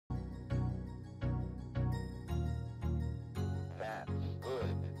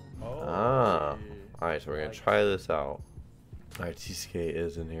Ah. Alright, so we're gonna try this out. Alright, TCK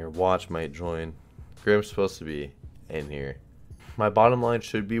is in here. Watch might join. Grim's supposed to be in here. My bottom line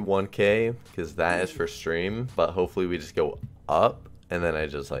should be 1K, because that is for stream, but hopefully we just go up, and then I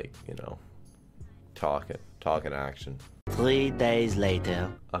just like, you know, talk action. 3 days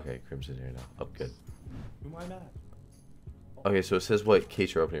later. Okay, Grim's in here now. Oh, good. Who am I mad? Okay, so it says what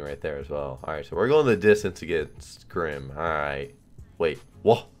case you're opening right there as well. Alright, so we're going the distance against Grim. Alright. Wait,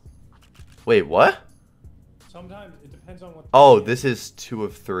 what? Wait, what? Sometimes it depends on what. Oh, this is 2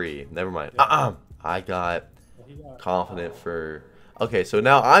 of 3. Never mind. Yeah. I got He got confident for... Okay, so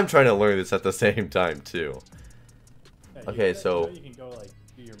now I'm trying to learn this at the same time, too. Yeah, Okay, you so... you can go like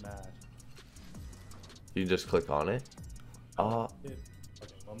do your math. You just click on it? Okay,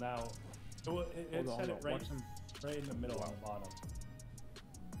 well now, it set it right in the middle on the bottom.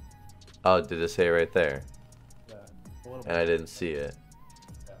 Oh, did it say right there? Yeah, a little And I bit. didn't see it.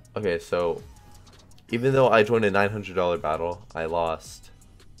 Yeah. Okay, so... Even though I joined a $900 battle, I lost...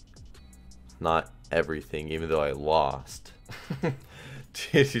 Not everything, even though I lost.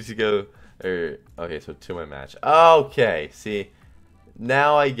 Did you go... Okay, so to my match. Okay, see...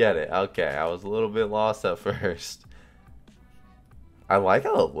 Now I get it. Okay, I was a little bit lost at first. I like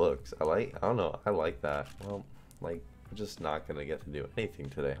how it looks. I don't know. I like that. Well, like, we're just not going to get to do anything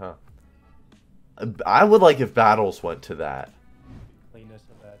today, huh? I would like if battles went to that. Cleanness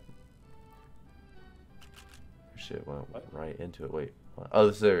of that. Shit went What? right into it. Wait. What? Oh,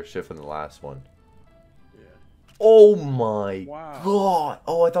 this is their shit from the last one. Yeah. Oh my Wow. god.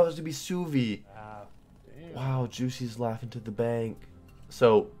 Oh, I thought it was going to be Suvi. Ah, Damn. Wow, Juicy's laughing to the bank.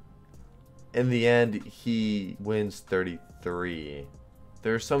 So, in the end, he wins 33.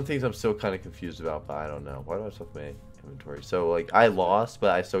 There's some things I'm still kind of confused about, but I don't know. Why do I still have my inventory? So, like, I lost,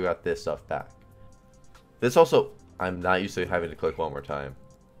 but I still got this stuff back. This also, I'm not used to having to click one more time.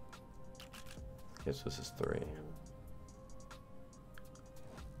 Okay, so this is 3.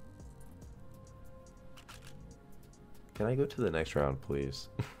 Can I go to the next round, please?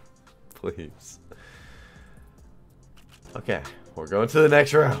 Please. Okay, we're going to the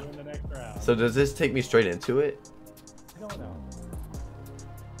next round. in the next round. So does this take me straight into it? I don't know.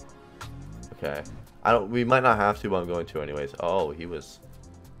 Okay. We might not have to, but I'm going to anyways. Oh, he was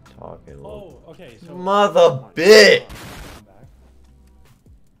talking a little. Oh, okay. So Mother bitch! come back.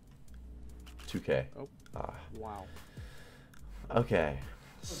 2K. Oh. Ah. Wow. Okay.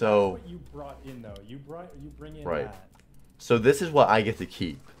 So So that's what you brought in though. You bring in Right. that. so this is what I get to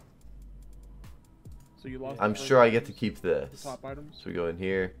keep. So you lost. I'm the first sure I get to items, keep the this. top items. So we go in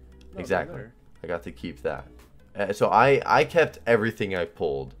here. No, they're Exactly. there. I got to keep that. So I kept everything I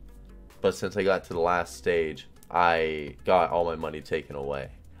pulled. But since I got to the last stage, I got all my money taken away.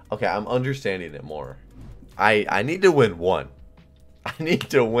 Okay, I'm understanding it more. I need to win one. I need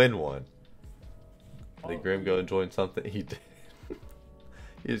to win one. Did Grim go and join something? He did.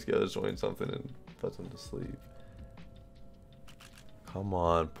 He just goes join something and puts him to sleep. Come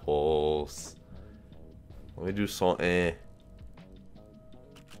on, Pulse. Let me do something.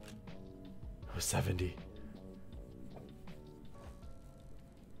 Oh, 70.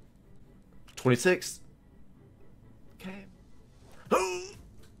 26. Okay.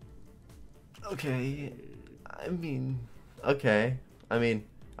 Okay. I mean, okay. I mean,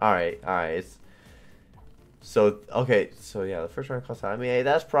 alright. It's so okay. So yeah, the first round cost. I mean, hey,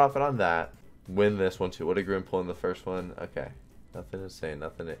 that's profit on that. Win this one too. What did Grim pull in the first one? Okay, nothing insane.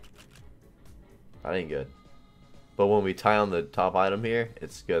 Nothing. That ain't good. But when we tie on the top item here,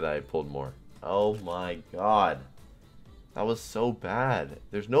 it's good that I pulled more. Oh my god. That was so bad.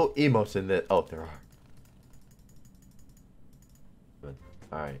 There's no emotes in this. Oh, there are.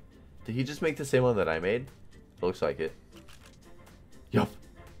 Alright. Did he just make the same one that I made? It looks like it. Yup.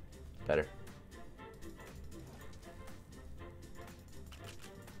 Better.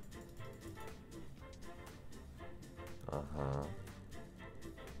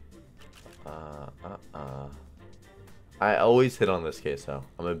 I always hit on this case though.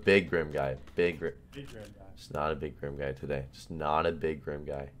 I'm a big Grim guy. Big Grim. Big Grim guy. Just not a big Grim guy today. Just not a big Grim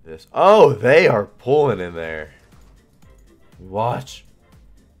guy. This. Oh, they are pulling in there. Watch.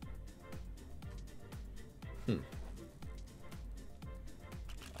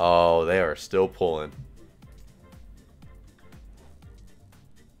 Oh, they are still pulling.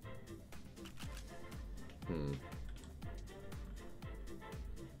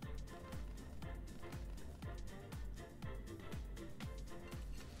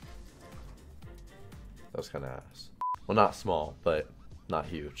 That was kind of ass. Well, not small, but not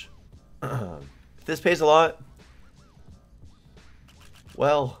huge. If this pays a lot,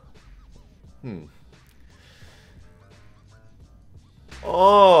 well,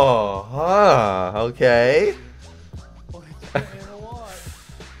 Oh, okay.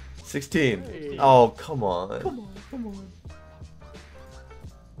 16. Hey. Oh, come on. Come on.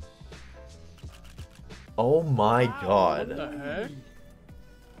 Oh my Wow, god. What the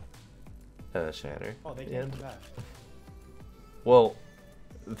heck? Shatter. Oh, they Yeah. can't do that. Well,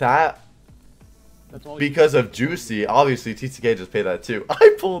 that That's all. because of Juicy, obviously TCK just paid that too.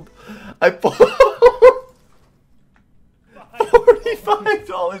 I pulled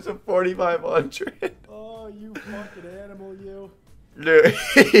 $45 and 4,500. Oh, you fucking animal, you. Dude,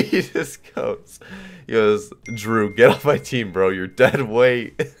 he just goes, Drew, get off my team, bro. You're dead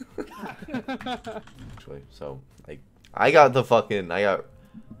weight. Actually, so I got the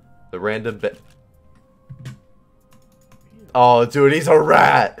random bit. Oh, dude, he's a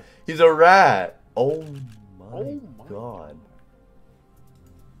rat. He's a rat. Oh my god.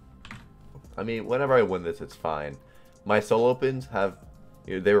 I mean, whenever I win this, it's fine. My solo opens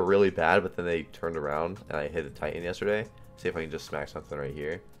they were really bad, but then they turned around and I hit a Titan yesterday. See if I can just smack something right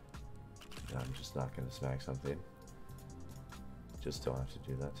here. No, I'm just not gonna smack something. Just don't have to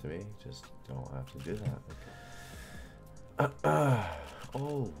do that to me. Just don't have to do that.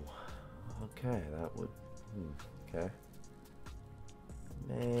 Oh, okay, that would. Okay.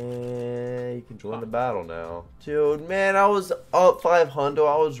 Man, you can join the battle now. Dude, man, I was up 500.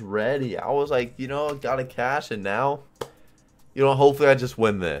 I was ready. I was like, gotta cash, and now, hopefully I just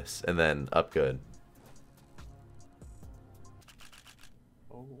win this and then up good.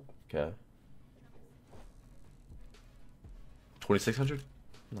 Oh. Okay. 2,600?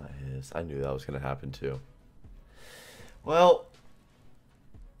 Nice. I knew that was gonna happen too. Well,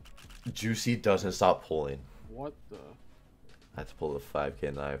 Juicy doesn't stop pulling. What the? I have to pull the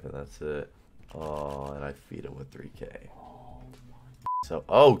 5K knife and that's it. Oh, and I feed him with 3K. Oh my. So,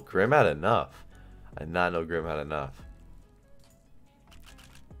 oh, Grim had enough. I did not know Grim had enough.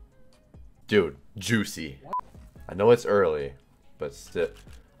 Dude, Juicy. What? I know it's early, but still.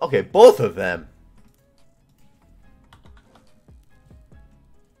 Okay, both of them.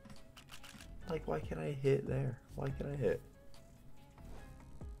 Like, why can't I hit there? Why can't I hit?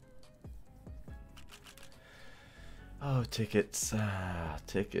 Oh, tickets.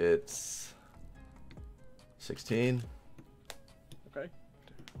 Tickets. 16. Okay.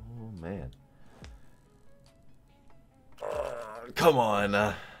 Oh, man. Come on.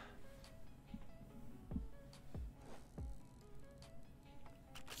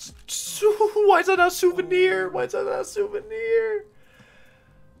 Why is that not a souvenir? Why is that not a souvenir?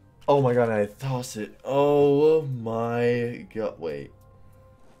 Oh my god, I tossed it. Oh my god. Wait.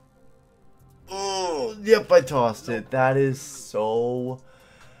 Oh, yep, I tossed it. That is so...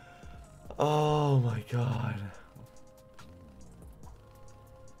 Oh my god.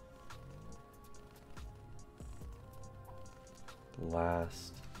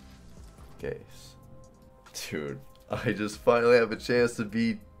 Last case. Dude, I just finally have a chance to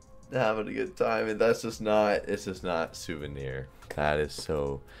be having a good time, and it's just not souvenir. That is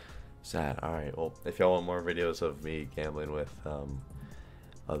so sad. Alright, well, if y'all want more videos of me gambling with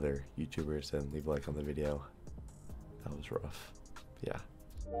other YouTubers, then leave a like on the video. That was rough. Yeah.